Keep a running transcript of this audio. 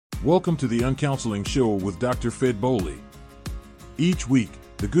Welcome to the UnCounseling show with Dr. Fred Boley. Each week,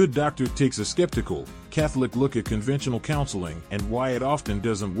 the good doctor takes a skeptical, Catholic look at conventional counseling and why it often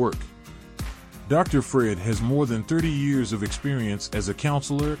doesn't work. Dr. Fred has more than 30 years of experience as a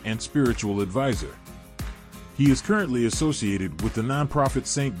counselor and spiritual advisor. He is currently associated with the nonprofit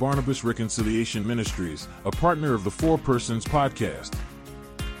St. Barnabas Reconciliation Ministries, a partner of the Four Persons podcast.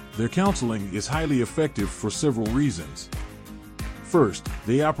 Their counseling is highly effective for several reasons. First,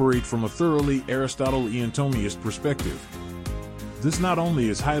 they operate from a thoroughly Aristotelian Thomist perspective. This not only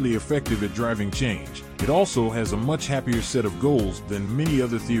is highly effective at driving change, it also has a much happier set of goals than many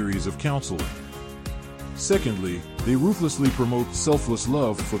other theories of counseling. Secondly, they ruthlessly promote selfless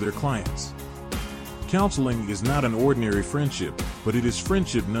love for their clients. Counseling is not an ordinary friendship, but it is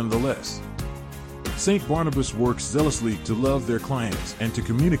friendship nonetheless. St. Barnabas works zealously to love their clients and to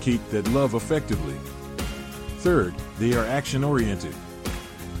communicate that love effectively. Third, they are action-oriented.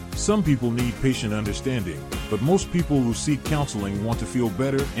 Some people need patient understanding, but most people who seek counseling want to feel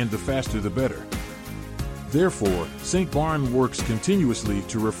better, and the faster the better. Therefore, St. Barn works continuously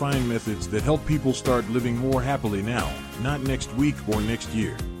to refine methods that help people start living more happily now, not next week or next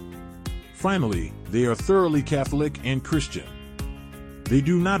year. Finally, they are thoroughly Catholic and Christian. They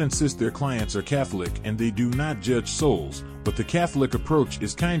do not insist their clients are Catholic, and they do not judge souls, but the Catholic approach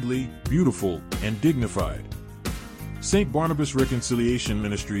is kindly, beautiful, and dignified. St. Barnabas Reconciliation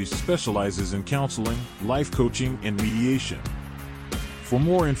Ministries specializes in counseling, life coaching, and mediation. For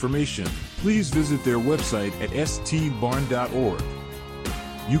more information, please visit their website at stbarn.org.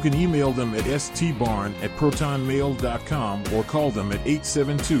 You can email them at stbarn@protonmail.com or call them at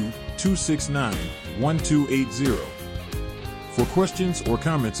 872-269-1280. For questions or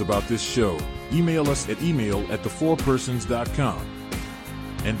comments about this show, email us at email@thefourpersons.com.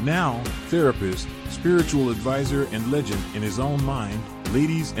 And now, therapist, spiritual advisor, and legend in his own mind,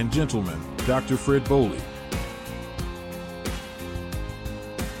 ladies and gentlemen, Dr. Fred Boley.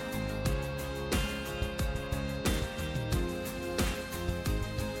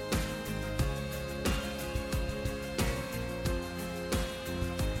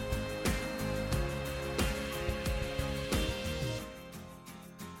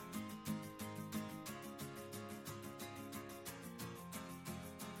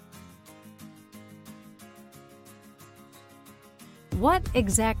 What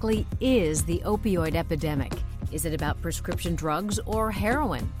exactly is the opioid epidemic? Is it about prescription drugs or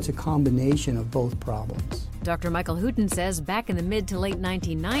heroin? It's a combination of both problems. Dr. Michael Hooten says back in the mid to late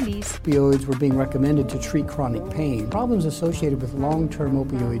 1990s, Opioids were being recommended to treat chronic pain. Problems associated with long-term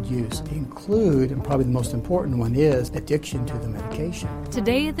opioid use include, and probably the most important one is, addiction to the medication.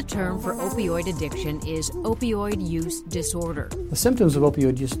 Today the term for opioid addiction is opioid use disorder. The symptoms of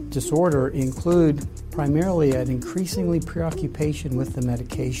opioid use disorder include primarily an increasingly preoccupation with the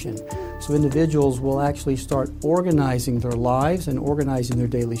medication. So individuals will actually start organizing their lives and organizing their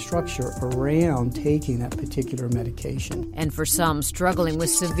daily structure around taking that particular medication. And for some struggling with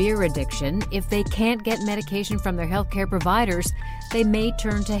severe addiction, if they can't get medication from their healthcare providers, they may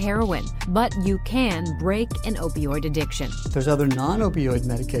turn to heroin. But you can break an opioid addiction. There's other non-opioid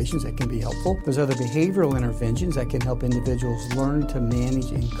medications that can be helpful. There's other behavioral interventions that can help individuals learn to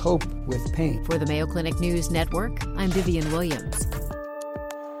manage and cope with pain. For the Mayo Clinic News Network, I'm Vivian Williams.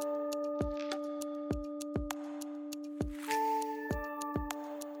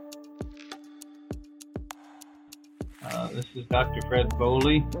 This is Dr. Fred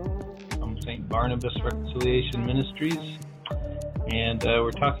Boley from St. Barnabas Reconciliation Ministries, and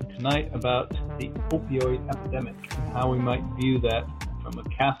we're talking tonight about the opioid epidemic and how we might view that from a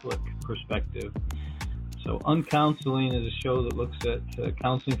Catholic perspective. So UnCounseling is a show that looks at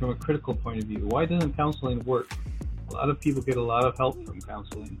counseling from a critical point of view. Why doesn't counseling work? A lot of people get a lot of help from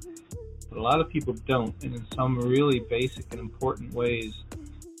counseling, but a lot of people don't, and in some really basic and important ways,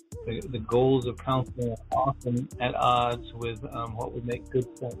 the goals of counseling are often at odds with what would make good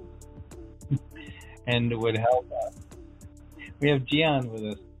sense and would help us. We have Gian with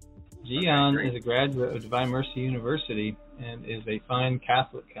us. Gian is a graduate of Divine Mercy University and is a fine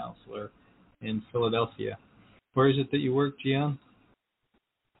Catholic counselor in Philadelphia. Where is it that you work, Gian?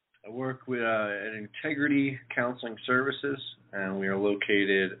 I work with at Integrity Counseling Services, and we are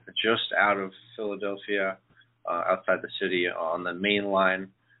located just out of Philadelphia, outside the city on the main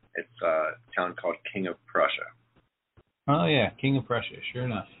line. It's a town called King of Prussia. Oh, yeah, King of Prussia, sure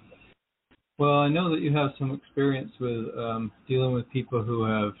enough. Well, I know that you have some experience with dealing with people who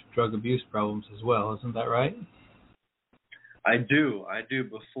have drug abuse problems as well. Isn't that right? I do.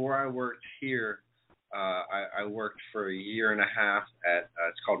 Before I worked here, I worked for a year and a half at,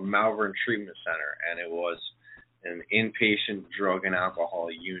 it's called Malvern Treatment Center, and it was an inpatient drug and alcohol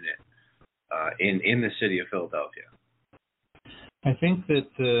unit in the city of Philadelphia. I think that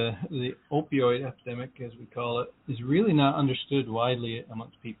the opioid epidemic, as we call it, is really not understood widely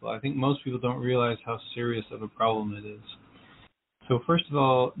amongst people. I think most people don't realize how serious of a problem it is. So first of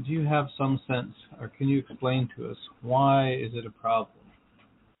all, do you have some sense, or can you explain to us, why is it a problem?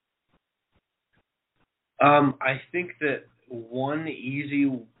 I think that one easy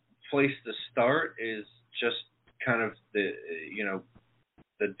place to start is just kind of the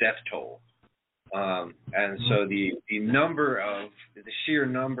death toll. And so the sheer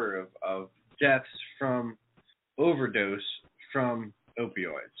number of deaths from overdose from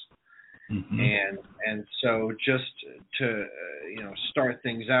opioids. And so just to start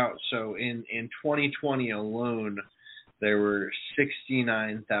things out, so in 2020 alone, there were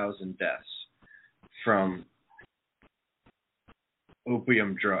 69,000 deaths from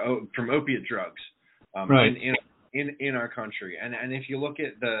opiate drugs in our country. And if you look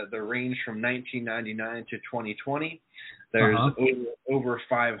at the range from 1999 to 2020, there's over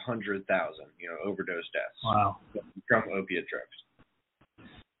 500,000 overdose deaths. Wow. From opiate drugs.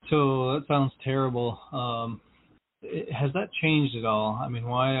 So that sounds terrible. Has that changed at all? I mean,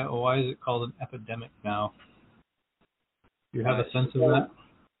 why is it called an epidemic now? Do you have a sense of that?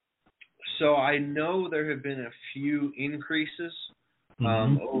 So I know there have been a few increases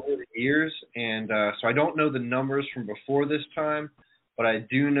over the years, and so I don't know the numbers from before this time, but I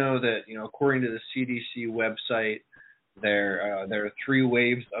do know that according to the CDC website, there are 3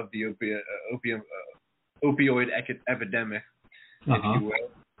 waves of the opioid epidemic, if you will,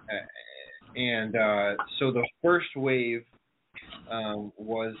 and so the first wave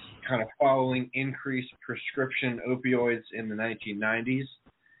was kind of following increased prescription opioids in the 1990s.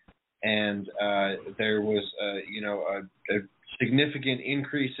 And there was, a significant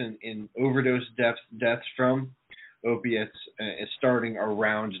increase in overdose deaths from opiates starting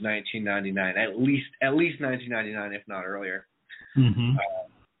around 1999, at least 1999, if not earlier. Then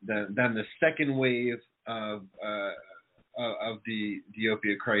the second wave of the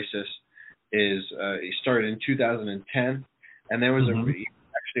opiate crisis started in 2010, and there was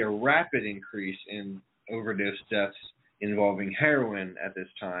actually a rapid increase in overdose deaths involving heroin at this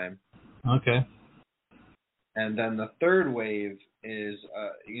time. Okay. And then the third wave is,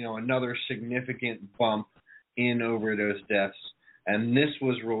 another significant bump in overdose deaths, and this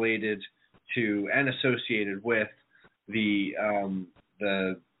was related to and associated with the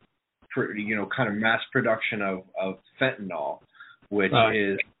kind of mass production of fentanyl, which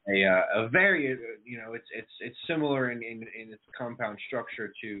is a very, it's similar in its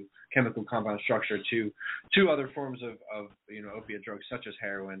chemical compound structure to other forms of opiate drugs such as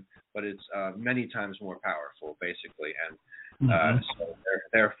heroin, but it's many times more powerful, basically, and so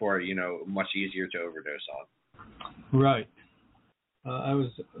therefore much easier to overdose on. Right. I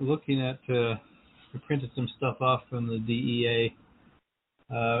was looking at I printed some stuff off from the DEA,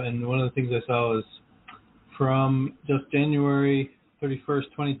 and one of the things I saw was from just January 31st,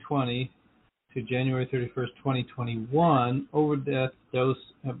 2020 to January 31st, 2021, overdose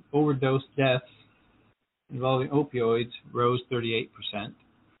deaths involving opioids rose 38%,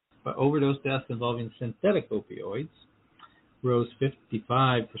 but overdose deaths involving synthetic opioids rose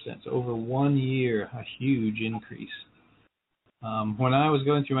 55%. So over 1 year, a huge increase. When I was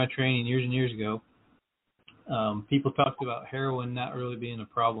going through my training years and years ago, people talked about heroin not really being a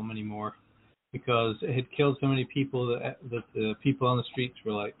problem anymore, because it had killed so many people that the people on the streets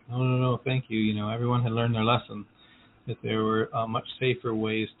were like, no, thank you. Everyone had learned their lesson, that there were much safer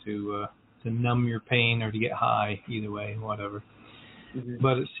ways to numb your pain or to get high, either way, whatever.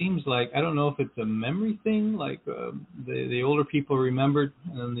 But it seems like, I don't know if it's a memory thing, like the older people remembered,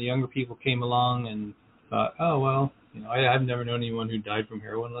 and then the younger people came along and thought, oh, well, I've never known anyone who died from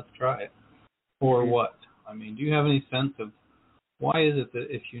heroin, let's try it. Or what? I mean, do you have any sense of why is it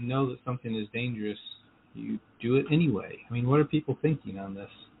that if you know that something is dangerous, you do it anyway? I mean, what are people thinking on this?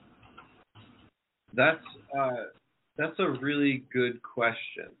 That's a really good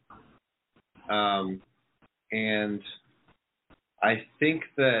question, and I think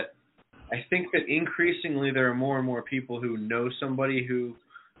that increasingly there are more and more people who know somebody who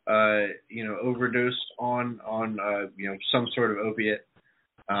overdosed on some sort of opiate.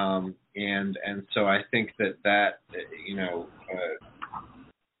 And so I think that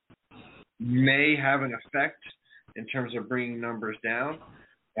may have an effect in terms of bringing numbers down.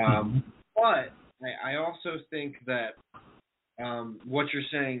 But I also think that what you're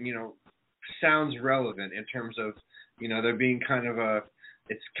saying, sounds relevant in terms of, there being kind of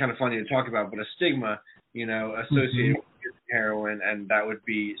it's kind of funny to talk about, but a stigma, associated with heroin, and that would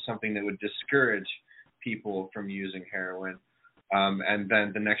be something that would discourage people from using heroin. And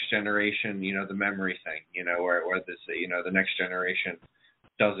then the next generation, the memory thing, or this, the next generation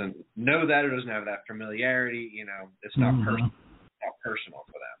doesn't know that, or doesn't have that familiarity, it's not personal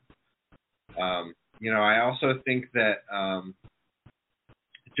for them. I also think that I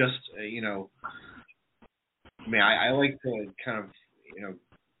like to kind of,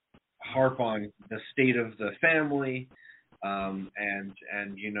 harp on the state of the family, and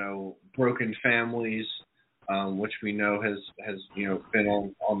broken families, which we know has been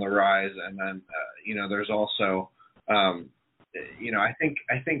on the rise. And then there's also I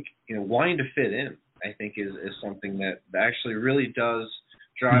think wanting to fit in, I think is something that actually really does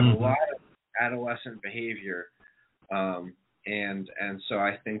drive a lot of adolescent behavior, and so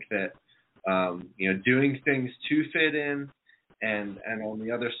I think that doing things to fit in, and on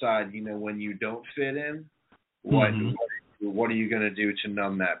the other side, when you don't fit in, what are you going to do to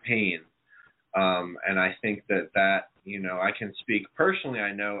numb that pain? And I think that I can speak personally.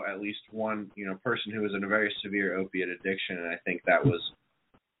 I know at least one person who was in a very severe opiate addiction, and I think that was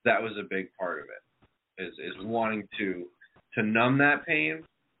a big part of it, is wanting to numb that pain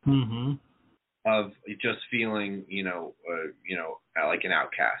of just feeling like an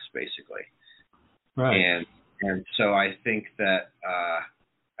outcast, basically. Right. And so I think that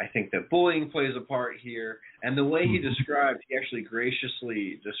bullying plays a part here, and the way he actually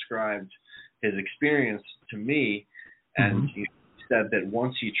graciously described his experience to me, and he said that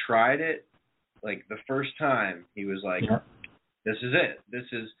once he tried it, like the first time, he was like, "This is it. This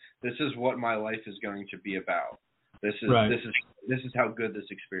is what my life is going to be about. This is how good this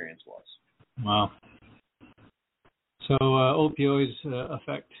experience was." Wow. So opioids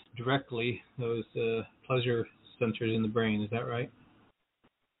affect directly those pleasure centers in the brain. Is that right?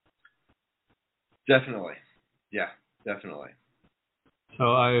 Definitely. Yeah, definitely.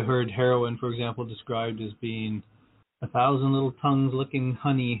 So I heard heroin, for example, described as being 1,000 little tongues licking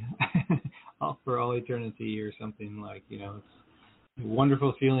honey for all eternity, or something like, it's a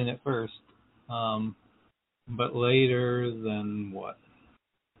wonderful feeling at first, but later, then what?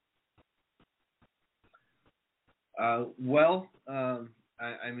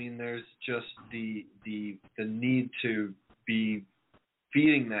 There's just the need to be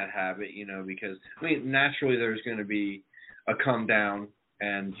feeding that habit, because naturally there's going to be a come down,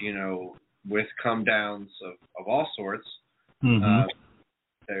 and with come downs of all sorts,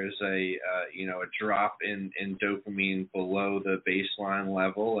 there's a drop in dopamine below the baseline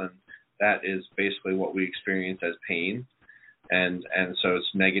level, and that is basically what we experience as pain, and so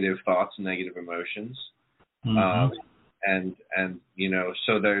it's negative thoughts and negative emotions.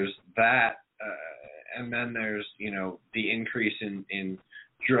 So there's that, and then there's the increase in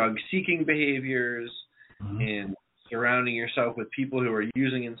drug seeking behaviors, in surrounding yourself with people who are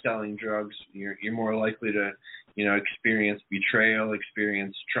using and selling drugs. You're more likely to experience betrayal,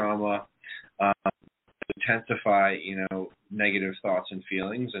 experience trauma, intensify negative thoughts and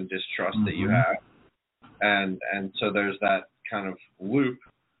feelings and distrust that you have, and so there's that kind of loop.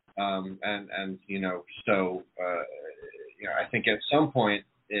 I think at some point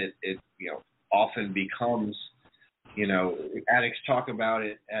it often becomes, addicts talk about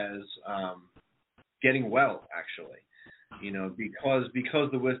it as getting well, actually, because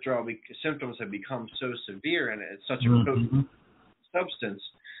the withdrawal symptoms have become so severe, and it's such a potent substance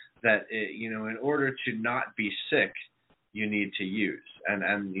that in order to not be sick, you need to use, and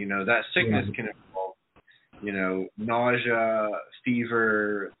that sickness can involve nausea,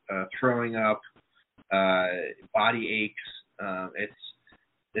 fever, throwing up, body aches.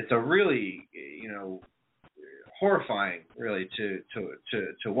 It's a really horrifying, really, to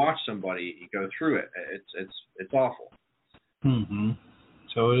watch somebody go through it. It's awful.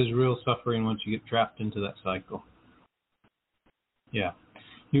 So it is real suffering once you get trapped into that cycle. Yeah.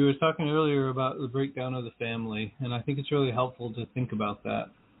 You were talking earlier about the breakdown of the family, and I think it's really helpful to think about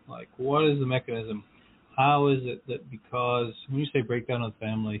that. Like, what is the mechanism? How is it that, because when you say breakdown of the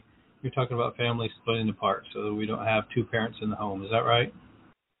family, you're talking about families splitting apart so that we don't have two parents in the home. Is that right?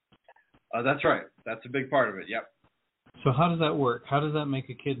 That's right. That's a big part of it, yep. So how does that work? How does that make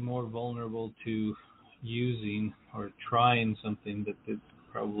a kid more vulnerable to using or trying something that's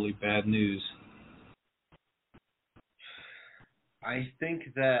probably bad news? I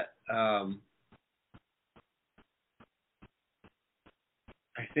think that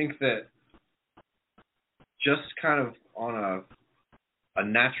just kind of on a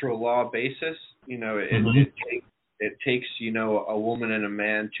natural law basis, it takes a woman and a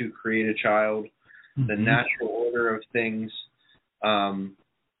man to create a child. The natural order of things,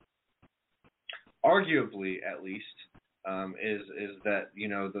 arguably at least, is that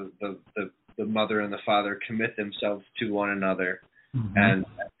the the mother and the father commit themselves to one another, and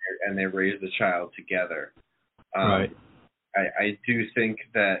they raise the child together. Right. I do think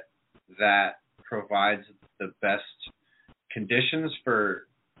that provides the best conditions for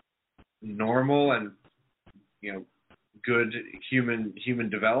normal and good human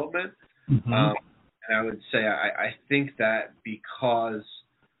development. And I would say I think that because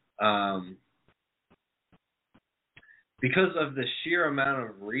of the sheer amount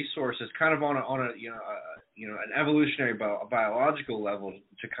of resources, kind of on a an evolutionary biological level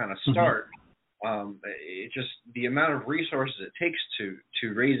to kind of start, it just the amount of resources it takes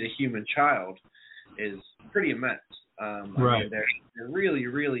to raise a human child is pretty immense. Right. They're really,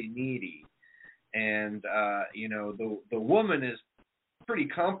 really needy, and the woman is pretty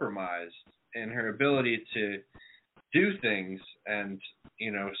compromised in her ability to do things and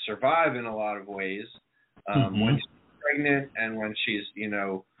survive in a lot of ways when she's pregnant and when she's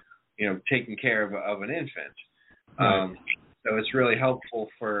taking care of an infant. Right. So it's really helpful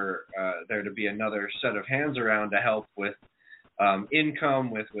for there to be another set of hands around to help with income,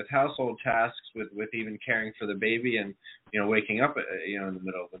 with household tasks, with even caring for the baby, and waking up in the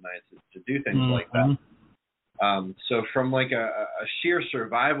middle of the night to do things like that. So from like a sheer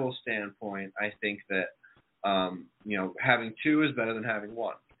survival standpoint, I think that having two is better than having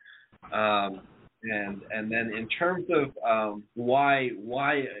one. And then in terms of why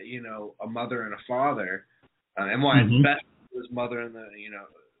a mother and a father, and why it's best for this mother and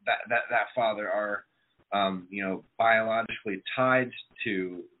that father are biologically tied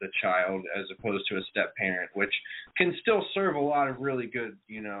to the child as opposed to a step parent, which can still serve a lot of really good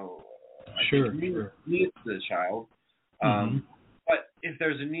needs to the child. But if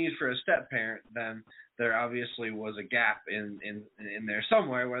there's a need for a step parent, then there obviously was a gap in there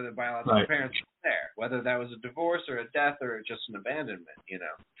somewhere where the biological parents were there, whether that was a divorce or a death or just an abandonment,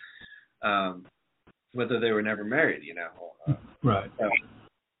 whether they were never married, Right.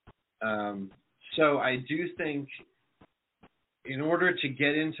 So I do think in order to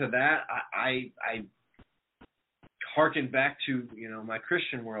get into that, I harken back to my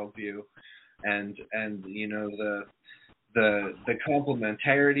Christian worldview and the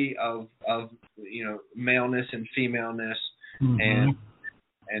complementarity of maleness and femaleness, and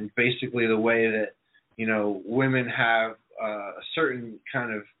basically the way that women have a certain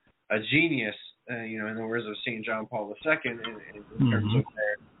kind of a genius, in the words of St. John Paul II, in terms of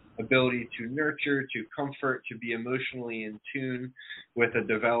their ability to nurture, to comfort, to be emotionally in tune with a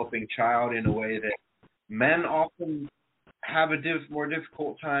developing child in a way that men often have a more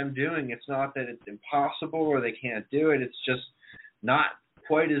difficult time doing. It's not that it's impossible or they can't do it. It's just not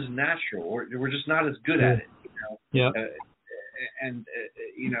quite as natural, or we're just not as good at it. And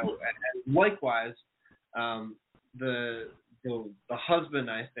likewise, the husband,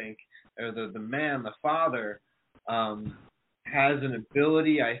 I think, or the man, the father, has an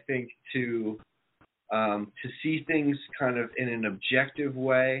ability, I think, to see things kind of in an objective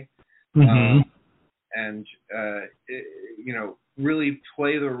way, and really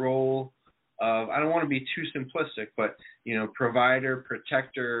play the role of, I don't want to be too simplistic, but provider,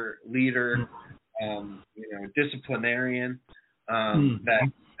 protector, leader, disciplinarian, that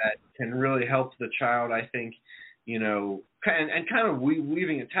can really help the child, I think, and kind of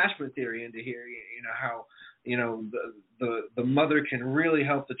weaving attachment theory into here, how the mother can really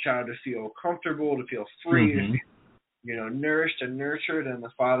help the child to feel comfortable, to feel free, to feel, nourished and nurtured, and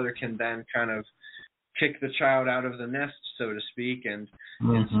the father can then kind of kick the child out of the nest, so to speak, and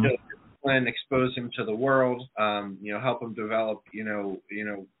instill discipline, expose him to the world, help him develop,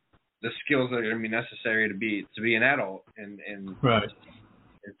 the skills that are going to be necessary to be an adult in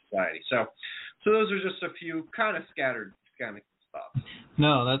society. So those are just a few kind of scattered kind of thoughts.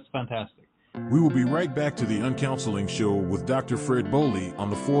 No, that's fantastic. We will be right back to the UnCounseling show with Dr. Fred Boley on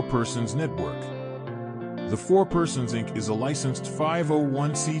the Four Persons Network. The Four Persons, Inc. is a licensed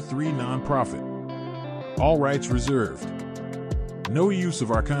 501c3 nonprofit. All rights reserved. No use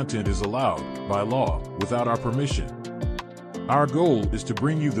of our content is allowed, by law, without our permission. Our goal is to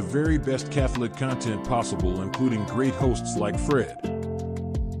bring you the very best Catholic content possible, including great hosts like Fred.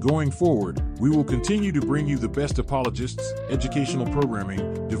 Going forward, we will continue to bring you the best apologists, educational programming,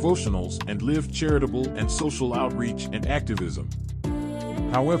 devotionals, and live charitable and social outreach and activism.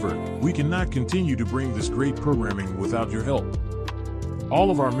 However, we cannot continue to bring this great programming without your help.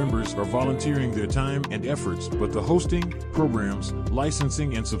 All of our members are volunteering their time and efforts, but the hosting, programs,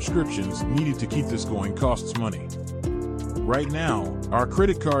 licensing, and subscriptions needed to keep this going costs money. Right now, our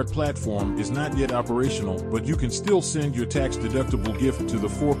credit card platform is not yet operational, but you can still send your tax-deductible gift to the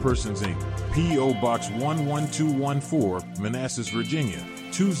Four Persons Inc., P.O. Box 11214, Manassas, Virginia,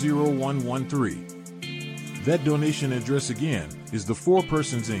 20113. That donation address again is the Four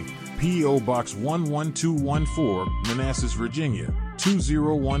Persons Inc., P.O. Box 11214, Manassas, Virginia,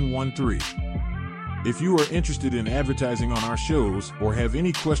 20113. If you are interested in advertising on our shows or have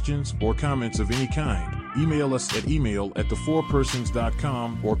any questions or comments of any kind, email us at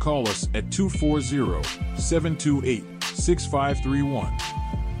email@thefourpersons.com or call us at 240-728-6531.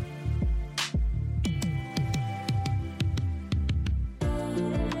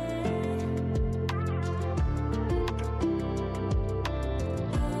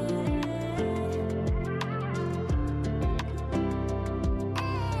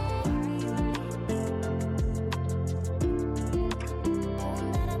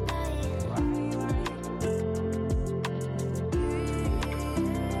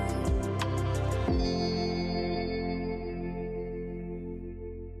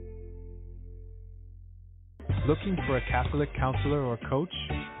 Looking for a Catholic counselor or coach?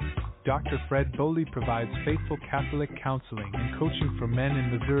 Dr. Fred Boley provides faithful Catholic counseling and coaching for men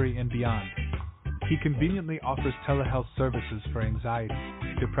in Missouri and beyond. He conveniently offers telehealth services for anxiety,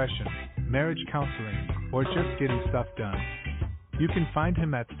 depression, marriage counseling, or just getting stuff done. You can find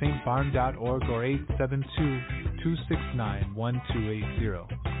him at stbarn.org or 872-269-1280.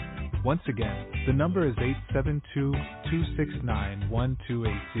 Once again, the number is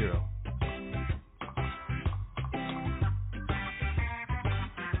 872-269-1280.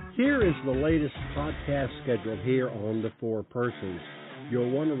 Here is the latest podcast schedule here on The Four Persons. You'll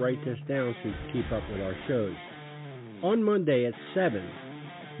want to write this down so you can keep up with our shows. On Monday at 7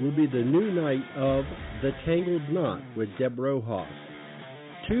 will be the new night of The Tangled Knot with Deb Rojas.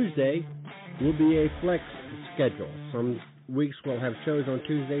 Tuesday will be a flex schedule. Some weeks we'll have shows on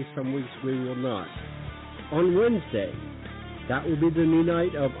Tuesday, some weeks we will not. On Wednesday, that will be the new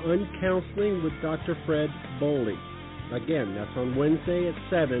night of UnCounseling with Dr. Fred Boley. Again, that's on Wednesday at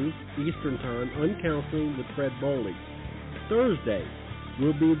 7 Eastern Time, UnCounseling with Fred Boley. Thursday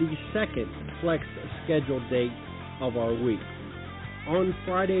will be the second flex scheduled date of our week. On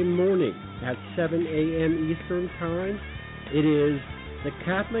Friday morning at 7 a.m. Eastern Time, it is the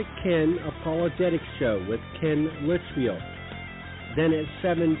Catholic Ken Apologetics Show with Ken Litchfield. Then at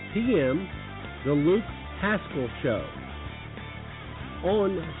 7 p.m., the Luke Haskell Show.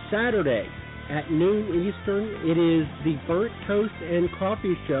 On Saturday, at noon Eastern, it is the Burnt Toast and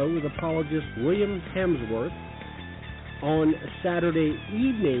Coffee Show with apologist William Hemsworth. On Saturday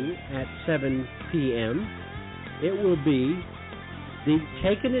evening at 7 p.m., it will be the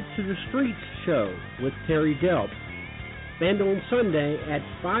Taking It to the Streets Show with Terry Delp. And on Sunday at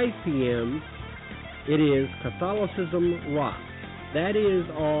 5 p.m., it is Catholicism Rock. That is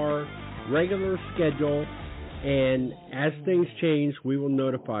our regular schedule, and as things change, we will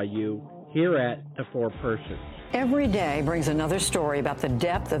notify you here at The Four Persons. Every day brings another story about the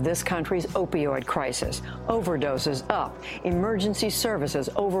depth of this country's opioid crisis. Overdoses up, emergency services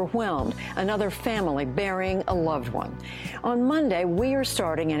overwhelmed, another family burying a loved one. On Monday, we are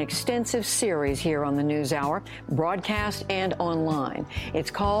starting an extensive series here on the NewsHour, broadcast and online.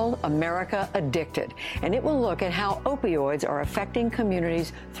 It's called America Addicted, and it will look at how opioids are affecting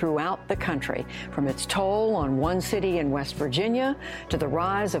communities throughout the country, from its toll on one city in West Virginia to the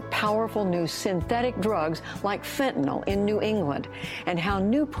rise of powerful new synthetic drugs like fentanyl in New England, and how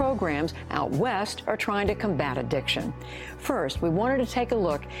new programs out west are trying to combat addiction. First, we wanted to take a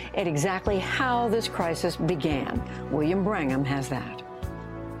look at exactly how this crisis began. William Brangham has that.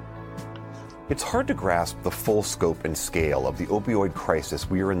 It's hard to grasp the full scope and scale of the opioid crisis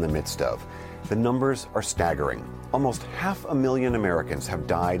we are in the midst of. The numbers are staggering. Almost 500,000 Americans have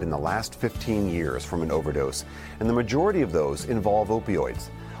died in the last 15 years from an overdose, and the majority of those involve opioids.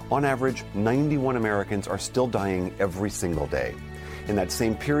 On average, 91 Americans are still dying every single day. In that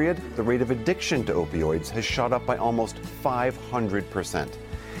same period, the rate of addiction to opioids has shot up by almost 500%,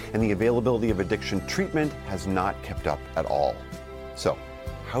 and the availability of addiction treatment has not kept up at all. So,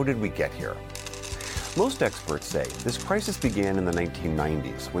 how did we get here? Most experts say this crisis began in the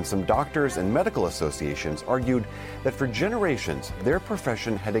 1990s when some doctors and medical associations argued that for generations their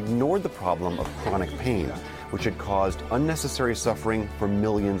profession had ignored the problem of chronic pain, which had caused unnecessary suffering for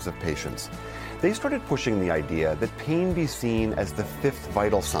millions of patients. They started pushing the idea that pain be seen as the fifth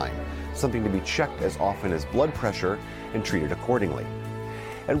vital sign, something to be checked as often as blood pressure and treated accordingly.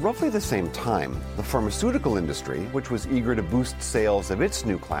 At roughly the same time, the pharmaceutical industry, which was eager to boost sales of its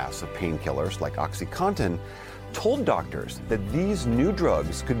new class of painkillers like OxyContin, told doctors that these new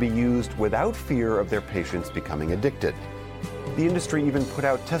drugs could be used without fear of their patients becoming addicted. The industry even put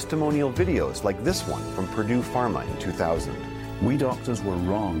out testimonial videos like this one from Purdue Pharma in 2000. We doctors were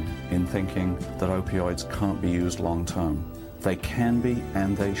wrong in thinking that opioids can't be used long term. They can be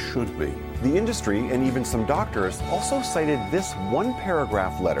and they should be. The industry and even some doctors also cited this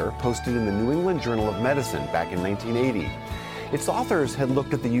one-paragraph letter posted in the New England Journal of Medicine back in 1980. Its authors had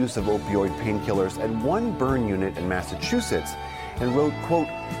looked at the use of opioid painkillers at one burn unit in Massachusetts and wrote, quote,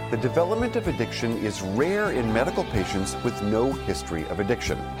 "The development of addiction is rare in medical patients with no history of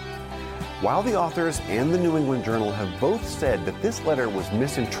addiction." While the authors and the New England Journal have both said that this letter was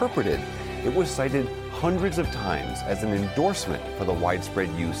misinterpreted, it was cited hundreds of times as an endorsement for the widespread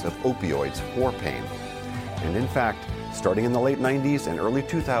use of opioids for pain. And in fact, starting in the late 90s and early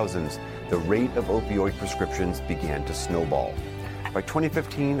 2000s, the rate of opioid prescriptions began to snowball. By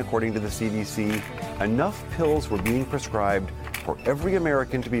 2015, according to the CDC, enough pills were being prescribed for every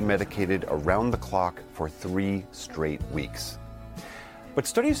American to be medicated around the clock for 3 straight weeks. But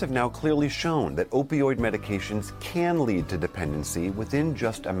studies have now clearly shown that opioid medications can lead to dependency within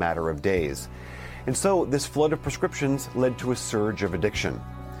just a matter of days. And so this flood of prescriptions led to a surge of addiction.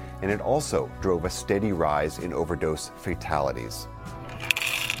 And it also drove a steady rise in overdose fatalities.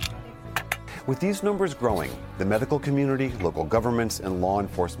 With these numbers growing, the medical community, local governments, and law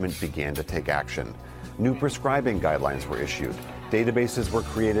enforcement began to take action. New prescribing guidelines were issued. Databases were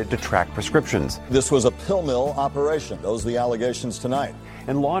created to track prescriptions. This was a pill mill operation. Those are the allegations tonight.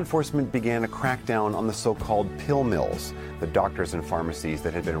 And law enforcement began a crackdown on the so-called pill mills, the doctors and pharmacies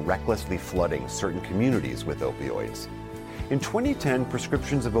that had been recklessly flooding certain communities with opioids. In 2010,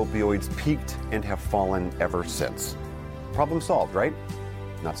 prescriptions of opioids peaked and have fallen ever since. Problem solved, right?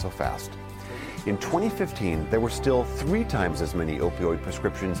 Not so fast. In 2015, there were still 3 times as many opioid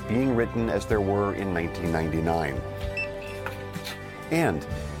prescriptions being written as there were in 1999. And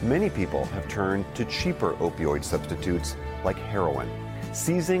many people have turned to cheaper opioid substitutes like heroin.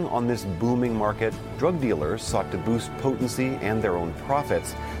 Seizing on this booming market, drug dealers sought to boost potency and their own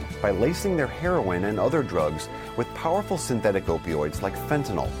profits by lacing their heroin and other drugs with powerful synthetic opioids like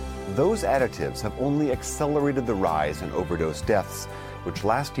fentanyl. Those additives have only accelerated the rise in overdose deaths, which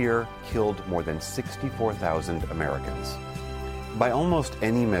last year killed more than 64,000 Americans. By almost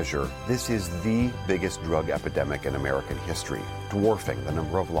any measure, this is the biggest drug epidemic in American history, dwarfing the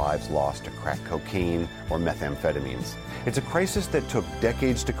number of lives lost to crack cocaine or methamphetamines. It's a crisis that took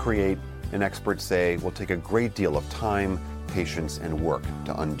decades to create, and experts say will take a great deal of time, patience, and work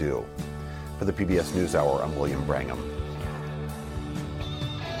to undo. For the PBS NewsHour, I'm William Brangham.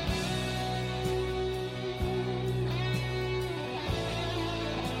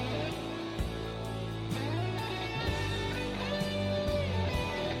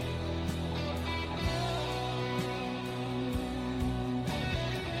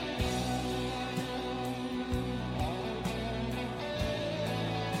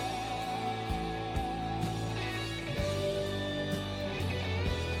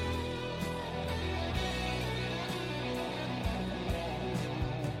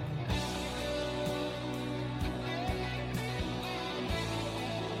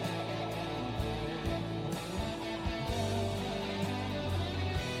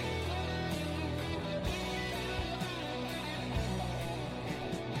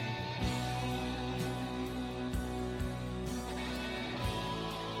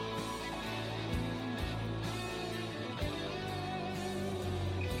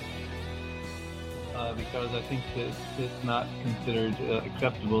 Because I think that it's not considered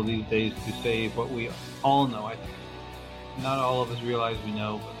acceptable these days to say what we all know. I think not all of us realize we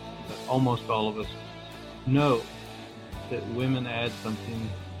know, but almost all of us know that women add something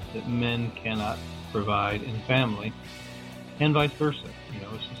that men cannot provide in family, and vice versa.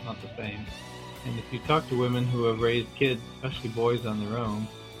 It's just not the same. And if you talk to women who have raised kids, especially boys on their own,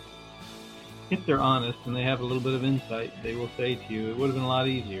 if they're honest and they have a little bit of insight, they will say to you, it would have been a lot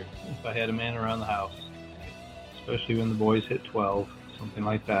easier if I had a man around the house, especially when the boys hit 12, something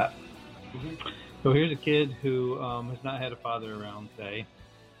like that. Mm-hmm. So here's a kid who has not had a father around, say,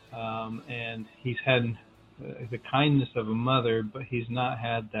 and he's had the kindness of a mother, but he's not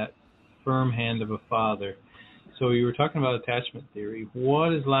had that firm hand of a father. So you were talking about attachment theory.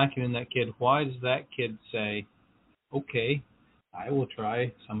 What is lacking in that kid? Why does that kid say, okay, I will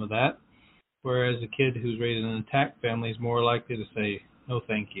try some of that? Whereas a kid who's raised in an attack family is more likely to say, no,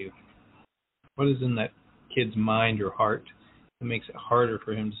 thank you. What is in that kid's mind or heart that makes it harder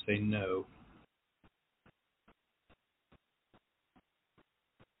for him to say no?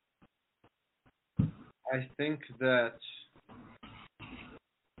 I think that,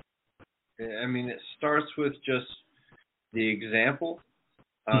 it starts with just the example.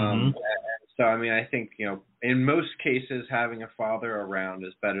 And So, I mean, I think, in most cases, having a father around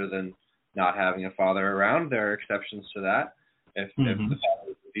is better than not having a father around. There are exceptions to that. If the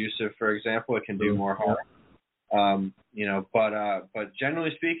father is abusive, for example, it can do more harm. But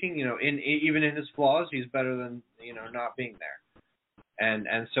generally speaking, even in his flaws, he's better than, not being there.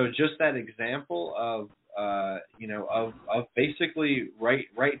 And so just that example of basically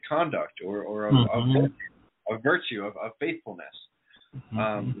right conduct or of virtue, of faithfulness,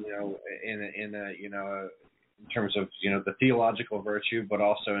 in terms of, the theological virtue, but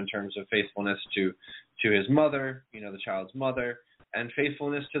also in terms of faithfulness to his mother, the child's mother, and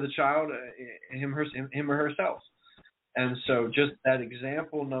faithfulness to the child, him or herself. And so just that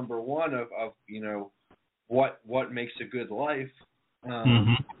example number one of what makes a good life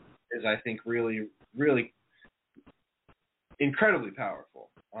is, I think, really, really incredibly powerful.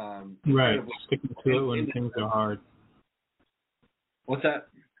 Right, sticking to it when things are hard. What's that?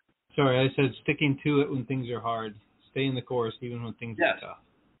 Sorry, I said sticking to it when things are hard. Staying the course even when things are tough.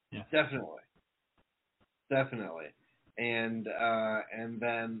 Yeah, definitely. And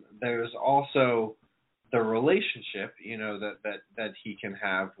then there's also the relationship, that he can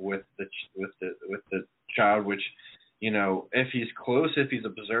have with the child, which, if he's close, if he's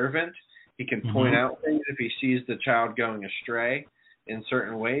observant, he can point out things. If he sees the child going astray in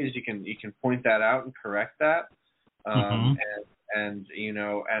certain ways, you can point that out and correct that. And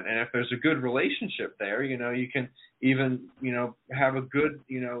if there's a good relationship there, you can even, have a good,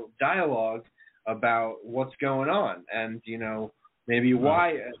 dialogue about what's going on, and, maybe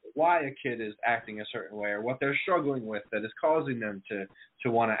why a kid is acting a certain way, or what they're struggling with that is causing them to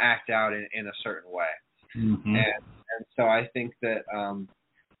want to act out in a certain way. And so I think that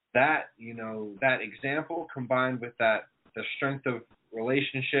that example, combined with the strength of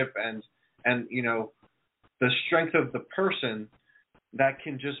relationship and the strength of the person, that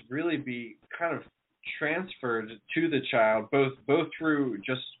can just really be kind of transferred to the child, both through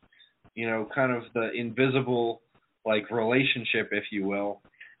just, kind of the invisible, like, relationship, if you will,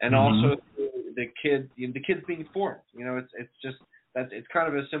 and also the kid's being formed. It's just that it's kind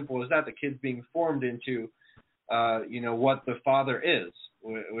of as simple as that. The kid's being formed into, what the father is,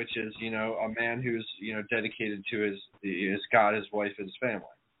 which is, a man who's, dedicated to his God, his wife, his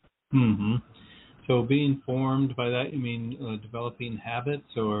family. So being formed, by that you mean developing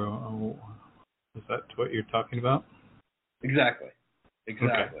habits, or is that what you're talking about? Exactly.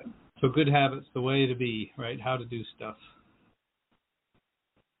 Okay. So good habits, the way to be, right? How to do stuff.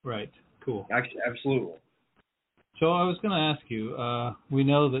 Right. Cool. Absolutely. So I was going to ask you, we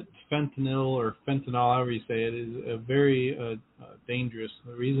know that fentanyl, or fentanyl, however you say it, is a very dangerous.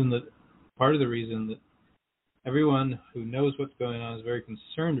 Part of the reason that everyone who knows what's going on is very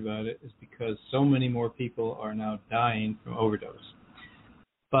concerned about it is because so many more people are now dying from overdose.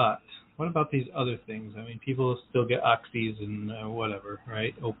 But what about these other things? I mean, people still get oxys and whatever,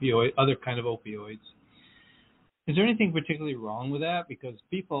 right? Other kind of opioids. Is there anything particularly wrong with that? Because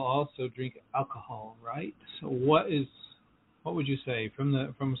people also drink alcohol, right? So what would you say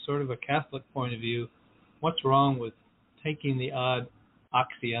from sort of a Catholic point of view? What's wrong with taking the odd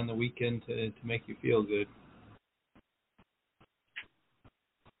oxy on the weekend to make you feel good?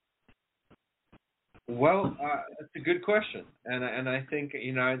 Well, that's a good question, and I think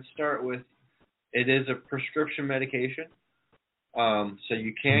I'd start with, it is a prescription medication, so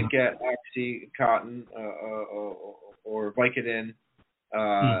you can't get OxyContin or Vicodin.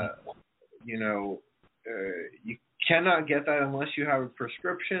 You cannot get that unless you have a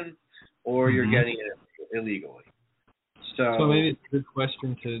prescription or you're getting it illegally. So maybe it's a good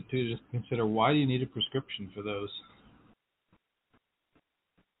question to just consider, why do you need a prescription for those?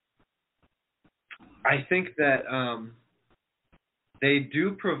 I think that they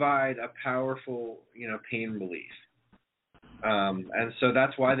do provide a powerful, pain relief, and so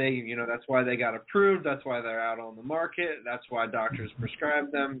that's why they got approved. That's why they're out on the market. That's why doctors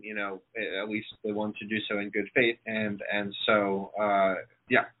prescribe them. At least the ones who do so in good faith. And so I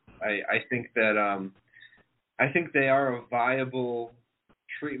think that I think they are a viable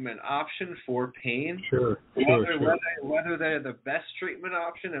treatment option for pain. Sure. Whether they're the best treatment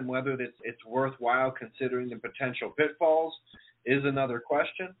option and whether it's worthwhile considering the potential pitfalls is another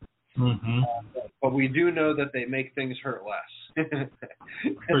question. But we do know that they make things hurt less.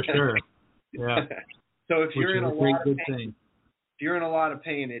 For sure. Yeah. So if you're in a lot of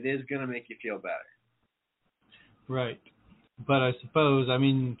pain, it is going to make you feel better. Right. But I suppose,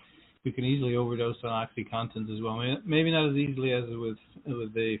 we can easily overdose on OxyContin as well. Maybe not as easily as with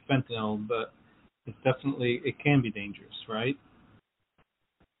the fentanyl, but it's definitely, it can be dangerous, right?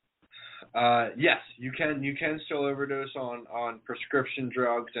 Yes, you can still overdose on prescription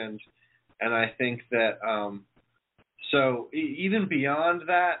drugs, And I think that so even beyond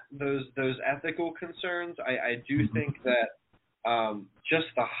that, those ethical concerns, I do think that just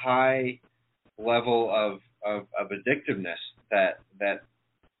the high level of addictiveness that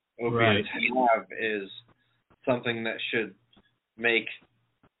opiates have is something that should make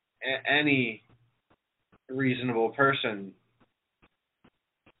any reasonable person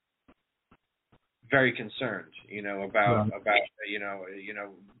very concerned, about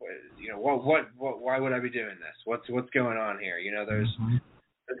what why would I be doing this? What's going on here? There's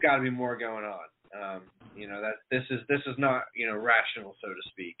got to be more going on. That this is not rational, so to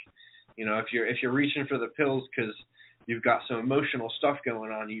speak. If you're reaching for the pills because you've got some emotional stuff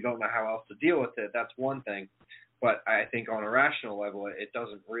going on, you don't know how else to deal with it. That's one thing, but I think on a rational level, it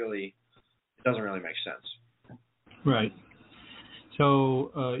doesn't really make sense. Right.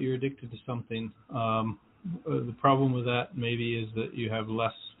 So you're addicted to something. The problem with that maybe is that you have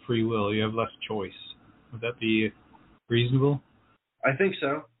less free will. You have less choice. Would that be reasonable? I think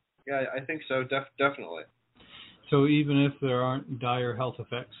so. Yeah, I think so. Definitely. So even if there aren't dire health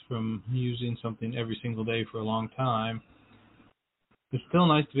effects from using something every single day for a long time, it's still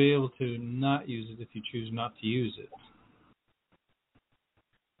nice to be able to not use it if you choose not to use it.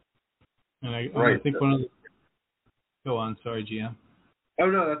 And I think one of the... Go on, sorry, Gian. Oh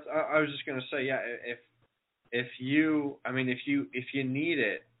no, I was just gonna say, yeah. If you need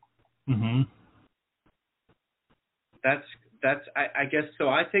it, that's I guess so.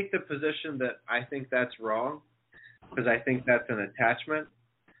 I take the position that I think that's wrong because I think that's an attachment.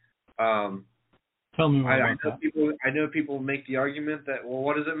 Tell me more about that. I know people make the argument that, well,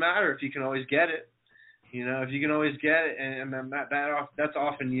 what does it matter if you can always get it? If you can always get it, and then that's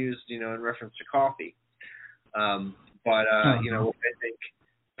often used, in reference to coffee. But what I think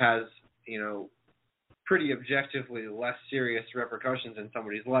has, pretty objectively less serious repercussions in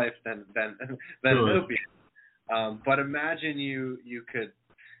somebody's life than an opiate. But imagine you could,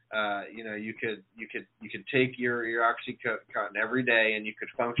 you could take your OxyContin every day and you could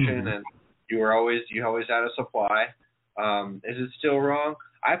function and you always had a supply. Is it still wrong?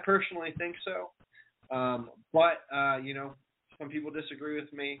 I personally think so. But some people disagree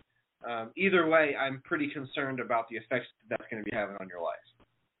with me. Either way, I'm pretty concerned about the effects that's going to be having on your life.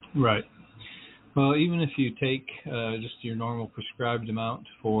 Right. Well, even if you take just your normal prescribed amount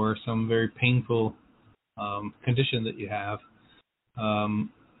for some very painful condition that you have,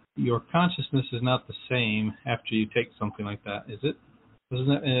 your consciousness is not the same after you take something like that, is it? Doesn't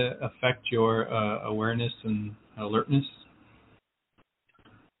it affect your awareness and alertness?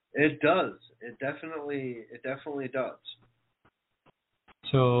 It does. It definitely does.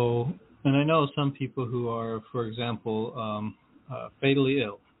 So, and I know some people who are, for example, fatally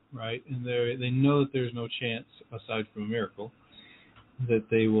ill, right? And they know that there's no chance, aside from a miracle, that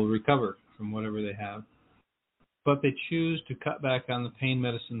they will recover from whatever they have. But they choose to cut back on the pain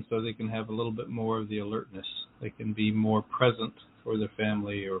medicine so they can have a little bit more of the alertness. They can be more present for their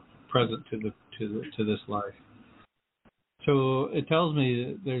family or present to this life. So it tells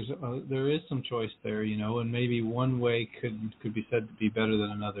me that there is some choice there, and maybe one way could be said to be better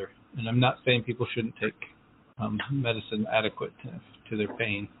than another. And I'm not saying people shouldn't take medicine adequate to their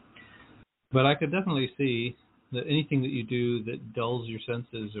pain, but I could definitely see that anything that you do that dulls your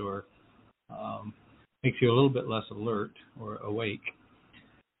senses or makes you a little bit less alert or awake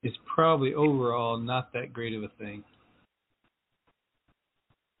is probably overall not that great of a thing,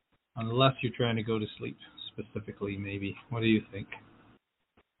 unless you're trying to go to sleep specifically, maybe. What do you think?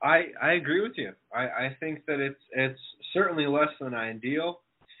 I agree with you. I think that it's certainly less than ideal.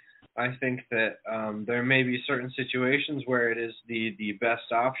 I think that there may be certain situations where it is the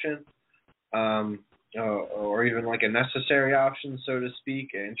best option, or even like a necessary option, so to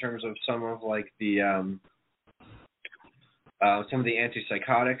speak, in terms of some of like the some of the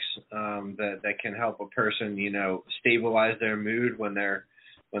antipsychotics that can help a person, stabilize their mood when they're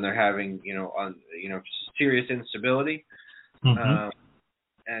having serious instability.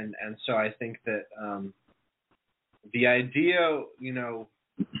 And so I think that the idea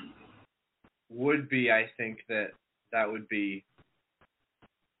would be, I think that would be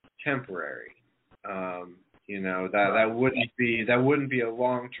temporary. That wouldn't be a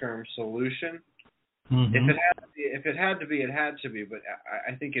long-term solution. If it had to be, it had to be. But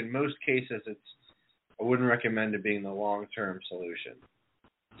I think in most cases, I wouldn't recommend it being the long-term solution.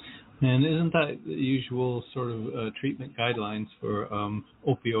 And isn't that the usual sort of treatment guidelines for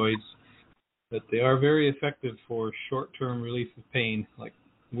opioids, that they are very effective for short-term relief of pain, like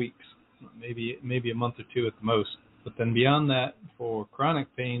weeks, maybe a month or two at the most. But then beyond that, for chronic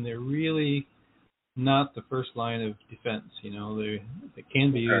pain, they're really not the first line of defense. You know, they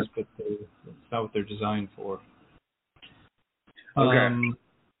can be used, but it's not what they're designed for. Okay.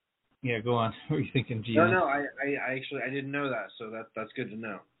 Yeah, go on. What are you thinking, Gian? No, I actually didn't know that, so that's good to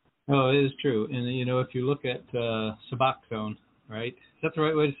know. Oh, it is true. And, you know, if you look at Suboxone, right? Is that the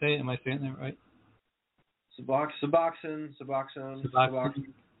right way to say it? Am I saying that right? Suboxone.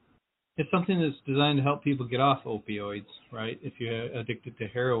 It's something that's designed to help people get off opioids, right? If you're addicted to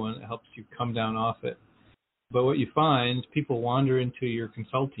heroin, it helps you come down off it. But what you find is people wander into your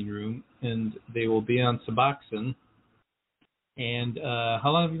consulting room, and they will be on Suboxone. And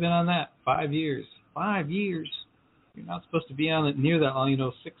how long have you been on that? 5 years. 5 years. You're not supposed to be on it near that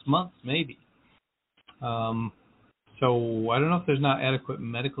long, 6 months maybe. So I don't know if there's not adequate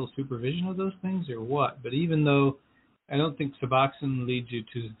medical supervision of those things or what, but even though I don't think Suboxone leads you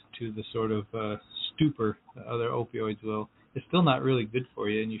to the sort of stupor that other opioids will, it's still not really good for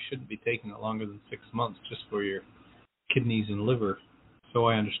you, and you shouldn't be taking it longer than 6 months just for your kidneys and liver, so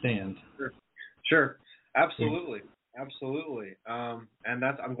I understand. Sure. Absolutely. And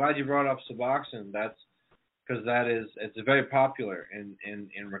I'm glad you brought up Suboxone. That's because it's very popular in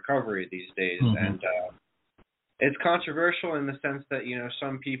recovery these days. Mm-hmm. And it's controversial in the sense that,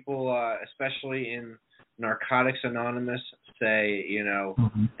 some people, especially in Narcotics Anonymous, say,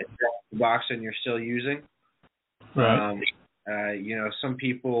 mm-hmm. If you're on Suboxone, you're still using. Right. Some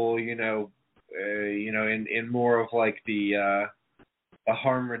people, in more of like the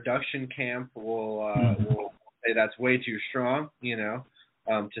harm reduction camp will say that's way too strong,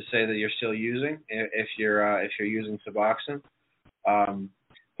 to say that you're still using if you're using Suboxone.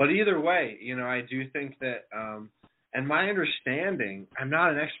 But either way, I do think that, and my understanding, I'm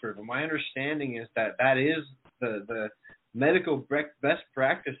not an expert, but my understanding is that is the medical best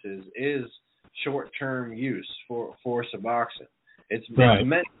practices is short-term use for Suboxone. It's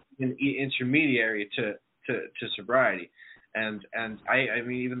meant an intermediary to sobriety. And I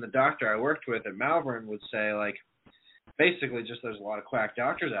mean, even the doctor I worked with at Malvern would say, like, basically just there's a lot of quack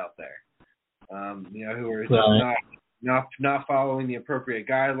doctors out there, who are just not following the appropriate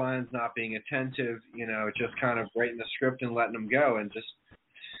guidelines, not being attentive, just kind of writing the script and letting them go and just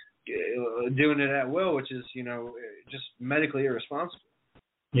doing it at will, which is, just medically irresponsible.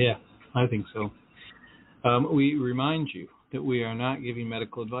 Yeah, I think so. We remind you that we are not giving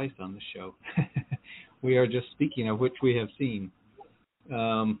medical advice on the show. We are just speaking of which we have seen.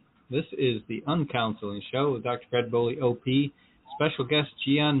 This is the UnCounseling show with Dr. Fred Boley, OP. Special guest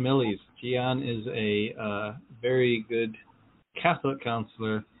Gian Milles. Gian is a very good Catholic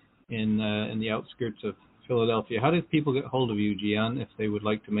counselor in the outskirts of Philadelphia. How do people get hold of you, Gian, if they would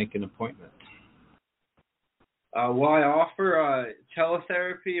like to make an appointment? Well, I offer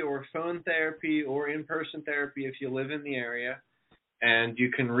teletherapy or phone therapy or in-person therapy if you live in the area. And you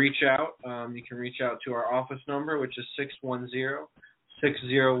can reach out. You can reach out to our office number, which is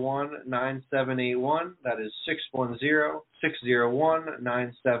 610-601-9781. That is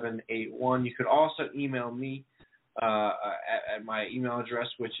 610-601-9781. You could also email me at my email address,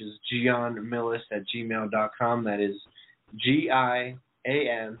 which is gianmilles@gmail.com. That is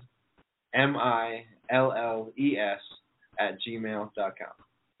GIANMILLES@gmail.com.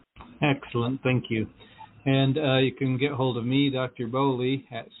 Excellent. Thank you. And you can get hold of me, Dr. Boley,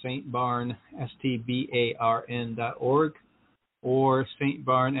 at stbarn, stbarn.org, or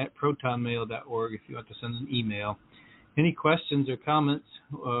stbarn@protonmail.org if you want to send an email. Any questions or comments,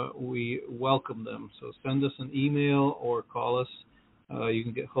 we welcome them. So send us an email or call us. You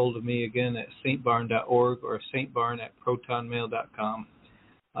can get hold of me again at stbarn.org or stbarn@protonmail.com.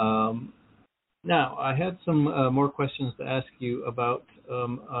 Now, I had some more questions to ask you about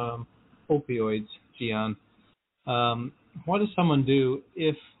opioids, Gian. What does someone do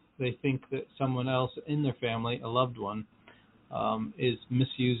if they think that someone else in their family, a loved one, is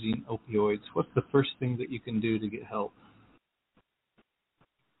misusing opioids? What's the first thing that you can do to get help?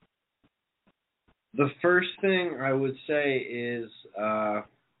 The first thing I would say is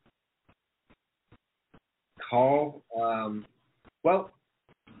call. Well,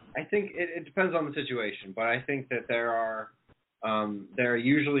 I think it depends on the situation, but I think that there are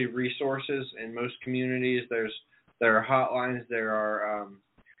usually resources in most communities. There are hotlines. There are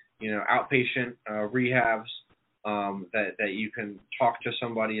outpatient rehabs that you can talk to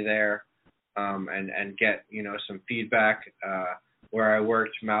somebody there and get some feedback. Where I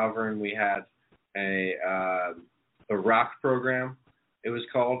worked, Malvern, we had the ROCK program, it was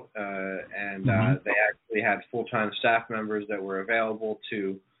called, and they actually had full-time staff members that were available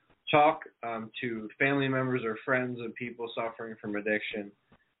to talk to family members or friends of people suffering from addiction,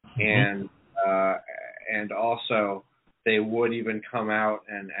 and also they would even come out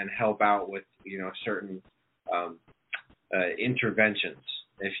and help out with certain interventions,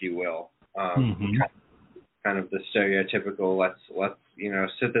 if you will. Kind of the stereotypical, let's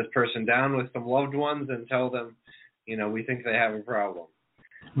sit this person down with some loved ones and tell them, we think they have a problem.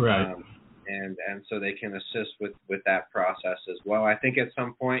 Right. And so they can assist with that process as well. I think at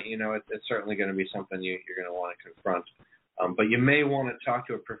some point, it's certainly going to be something you're going to want to confront. But you may want to talk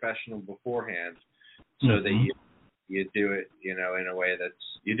to a professional beforehand so that you do it, in a way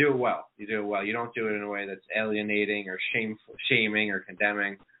you do it well. You do it well. You don't do it in a way that's alienating or shaming or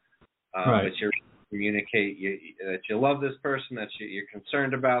condemning. Right. But you communicate that you love this person, that you're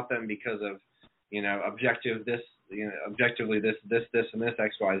concerned about them because of, objectively this, and this,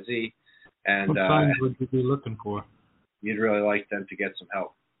 X, Y, Z. And what signs would you be looking for? You'd really like them to get some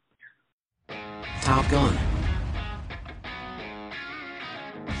help. Top Gun.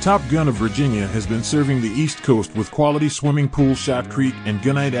 Top Gun of Virginia has been serving the East Coast with quality swimming pool, shotcrete, and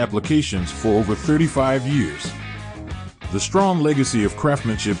gunite applications for over 35 years. The strong legacy of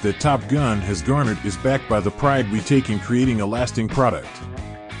craftsmanship that Top Gun has garnered is backed by the pride we take in creating a lasting product.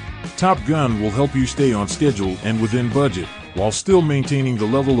 Top Gun will help you stay on schedule and within budget, while still maintaining the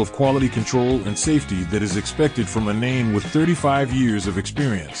level of quality control and safety that is expected from a name with 35 years of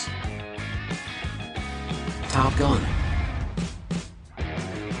experience. Top Gun.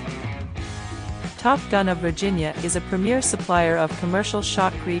 Top Gun of Virginia is a premier supplier of commercial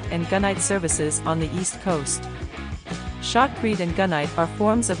shotcrete and gunite services on the East Coast. Shotcrete and gunite are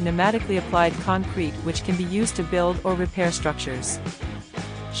forms of pneumatically applied concrete which can be used to build or repair structures.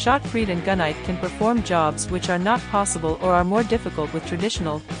 Shotcrete and gunite can perform jobs which are not possible or are more difficult with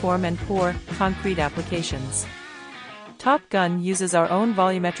traditional, form and pour, concrete applications. Top Gun uses our own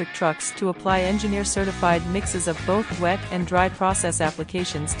volumetric trucks to apply engineer-certified mixes of both wet and dry process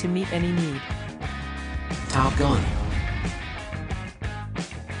applications to meet any need. Top Gun.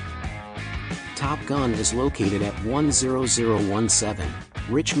 Top Gun is located at 10017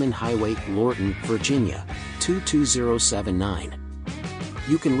 Richmond Highway, Lorton, Virginia, 22079.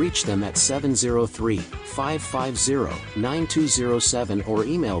 You can reach them at 703-550-9207 or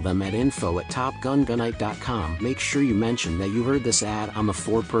email them at info@topgungunite.com. Make sure you mention that you heard this ad on the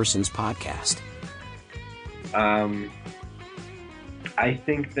Four Persons podcast. I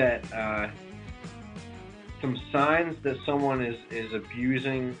think that some signs that someone is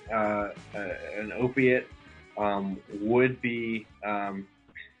abusing an opiate would be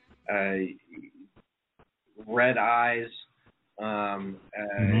red eyes, kind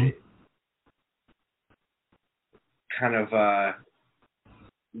of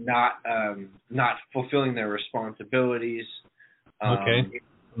not fulfilling their responsibilities. Not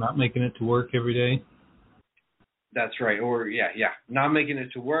making it to work every day. That's right. Or not making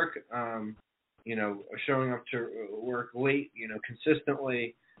it to work. Showing up to work late.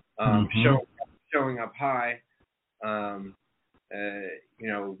 Consistently. Showing up high.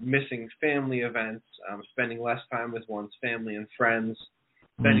 Missing family events, spending less time with one's family and friends,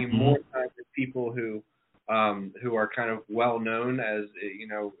 spending more time with people who are kind of well known as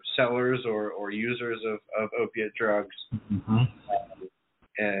sellers or users of opiate drugs.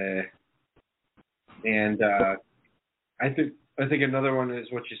 I think another one is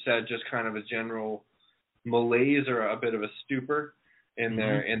what you said, just kind of a general malaise or a bit of a stupor in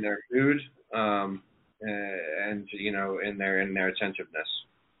their mood. And in their attentiveness.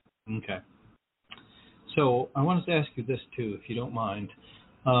 Okay. So I wanted to ask you this too, if you don't mind.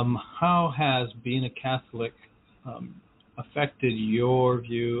 How has being a Catholic affected your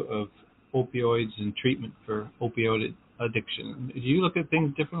view of opioids and treatment for opioid addiction? Do you look at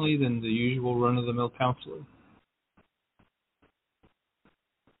things differently than the usual run-of-the-mill counselor?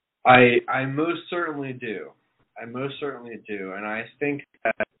 I most certainly do. And I think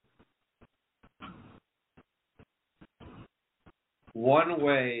that one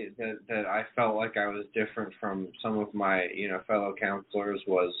way that I felt like I was different from some of my fellow counselors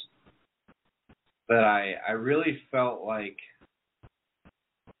was that I really felt like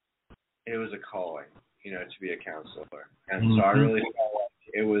it was a calling, to be a counselor. And so I really felt like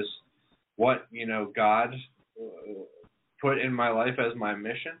it was what, God put in my life as my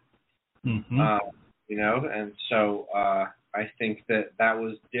mission. And so I think that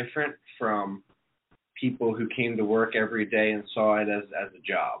was different from people who came to work every day and saw it as a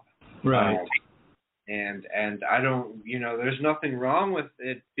job. Right. And I don't, there's nothing wrong with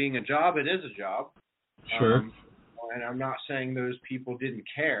it being a job. It is a job. Sure. And I'm not saying those people didn't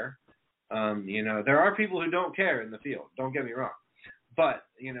care. There are people who don't care in the field. Don't get me wrong. But,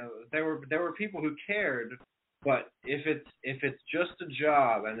 there were people who cared. But if it's just a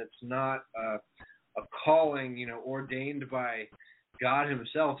job and it's not a calling, ordained by God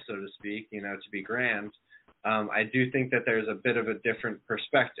himself, so to speak, to be grand, I do think that there's a bit of a different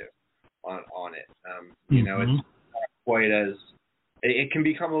perspective on it. It's not quite as, it can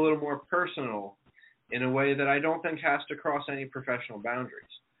become a little more personal in a way that I don't think has to cross any professional boundaries.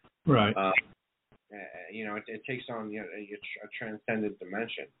 Right. It takes on a transcendent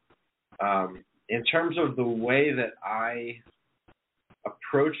dimension. In terms of the way that I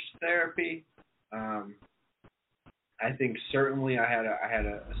approached therapy, I think certainly I had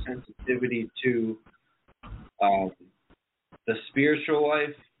a sensitivity to the spiritual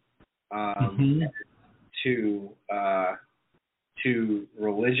life, to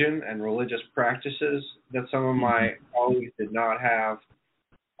religion and religious practices that some of my colleagues did not have.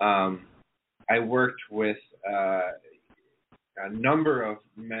 I worked with a number of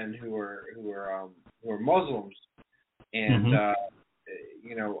men who were Muslims, and I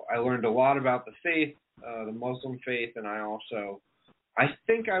learned a lot about the faith, the Muslim faith, and I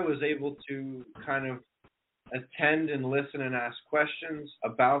think I was able to kind of attend and listen and ask questions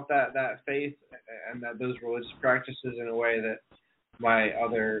about that faith and those religious practices in a way that my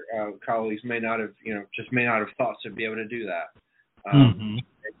other colleagues may not have thought to be able to do that. They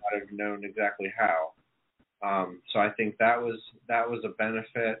might have known exactly how. So I think that was a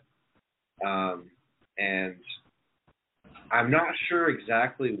benefit, and I'm not sure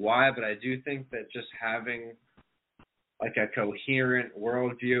exactly why, but I do think that just having like a coherent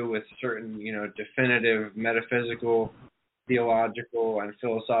worldview with certain, definitive metaphysical, theological, and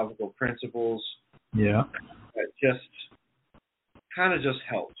philosophical principles, it just kind of just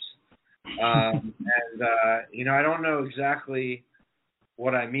helps. I don't know exactly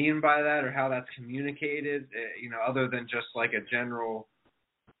what I mean by that or how that's communicated, other than just like a general.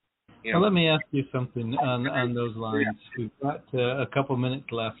 Well, let me ask you something on those lines. We've got a couple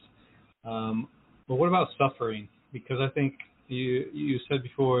minutes left. But what about suffering? Because I think you said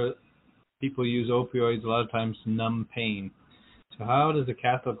before people use opioids a lot of times to numb pain. So how does a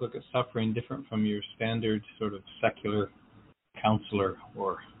Catholic look at suffering different from your standard sort of secular counselor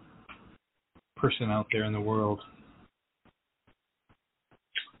or person out there in the world?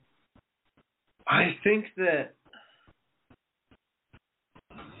 I think that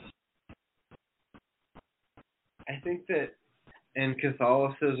in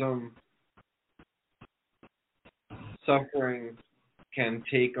Catholicism, suffering can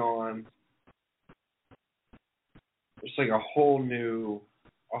take on just like a whole new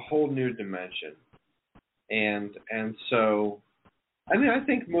dimension, and so I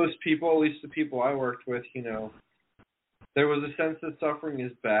think most people, at least the people I worked with, there was a sense that suffering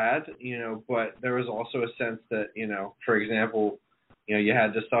is bad, but there was also a sense that, for example, you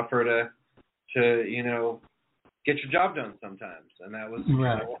had to suffer to get your job done sometimes, and that was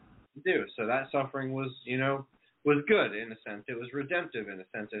what you do. So that suffering was good in a sense. It was redemptive in a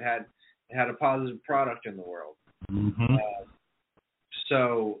sense. It had a positive product in the world.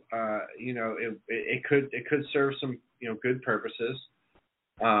 It could serve some good purposes.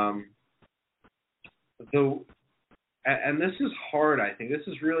 And this is hard. I think this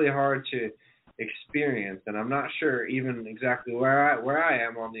is really hard to experience, and I'm not sure even exactly where I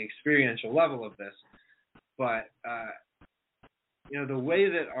am on the experiential level of this. But the way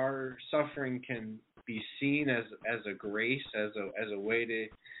that our suffering can be seen as a grace, as a way to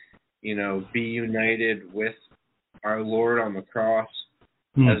be united with our Lord on the cross,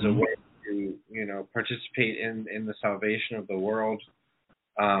 as a way to participate in the salvation of the world.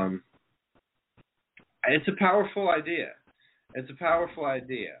 It's a powerful idea. I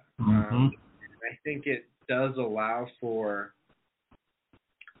think it does allow for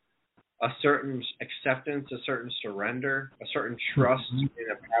a certain acceptance, a certain surrender, a certain trust in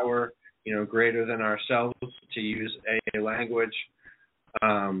a power, greater than ourselves, to use a language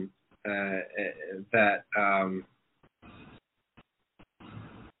that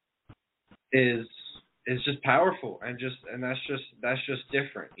is just powerful, and that's just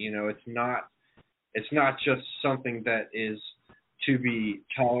different. It's not just something that is to be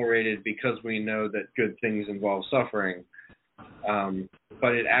tolerated because we know that good things involve suffering.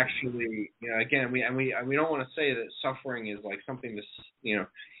 But it actually, again, we don't want to say that suffering is like something to,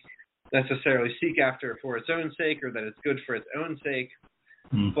 necessarily seek after for its own sake, or that it's good for its own sake.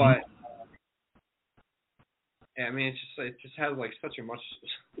 But it just has like such a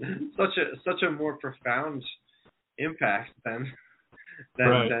more profound impact than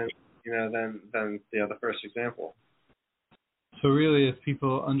the first example. So really, if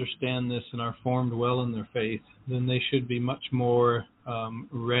people understand this and are formed well in their faith, then they should be much more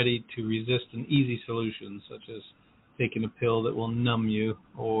ready to resist an easy solution, such as taking a pill that will numb you,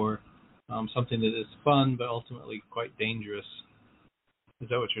 or something that is fun but ultimately quite dangerous. Is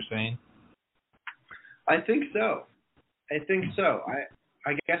that what you're saying? I think so.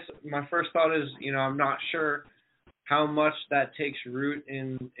 I guess my first thought is, I'm not sure how much that takes root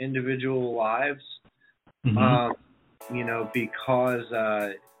in individual lives, because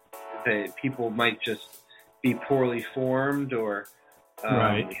people might just be poorly formed or,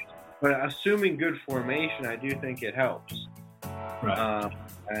 right. But assuming good formation, I do think it helps. Right.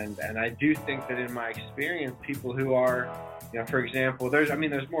 And I do think that in my experience, people who are, for example, there's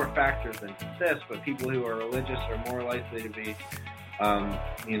more factors than this, but people who are religious are more likely to be,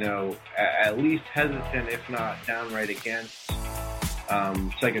 at least hesitant, if not downright against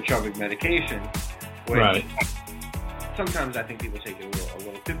psychotropic medication. Which right. Sometimes I think people take it a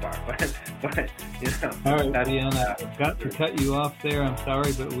little too far, but All right, Gian, I've got to cut you off there. I'm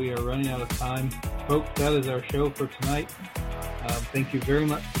sorry, but we are running out of time. Folks, that is our show for tonight. Thank you very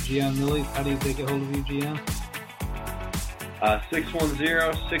much to Gian Milles. How do you take a hold of you, Gian?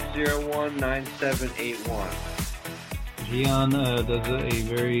 610-601-9781. Gian does a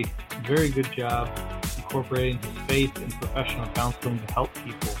very, very good job incorporating his faith and professional counseling to help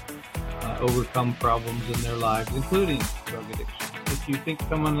people overcome problems in their lives, including drug addiction. If you think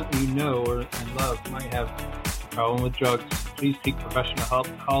someone that you know and love might have a problem with drugs, please seek professional help.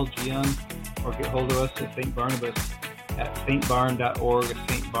 Call Gian or get hold of us at St. Barnabas at stbarn.org or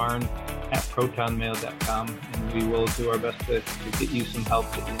stbarn@protonmail.com, and we will do our best to get you some help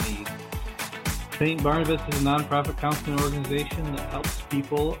that you need. St. Barnabas is a nonprofit counseling organization that helps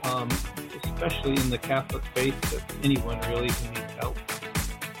people, especially in the Catholic faith, but anyone really who needs help.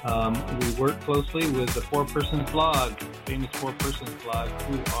 We work closely with the Four Persons blog, famous Four Persons blog,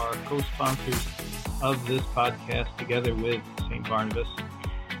 who are co-sponsors of this podcast together with St. Barnabas.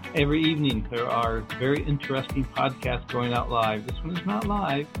 Every evening there are very interesting podcasts going out live. This one is not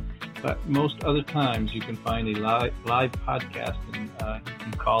live, but most other times you can find a live podcast and you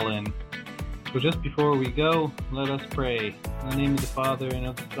can call in. So just before we go, let us pray. In the name of the Father, and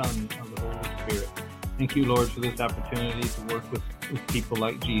of the Son, and of the Holy Spirit. Thank you, Lord, for this opportunity to work with people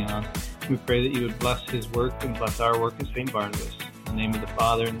like Gian. We pray that you would bless his work and bless our work at St. Barnabas. In the name of the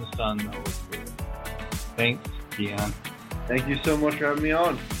Father, and the Son, and the Holy Spirit. Thanks, Gian. Thank you so much for having me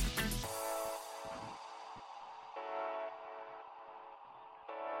on.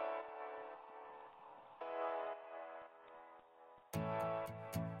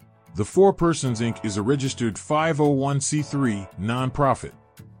 The Four Persons Inc. is a registered 501c3 nonprofit.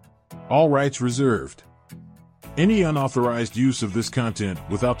 All rights reserved. Any unauthorized use of this content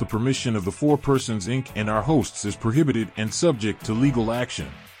without the permission of the Four Persons Inc. and our hosts is prohibited and subject to legal action.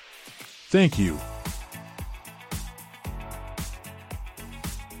 Thank you.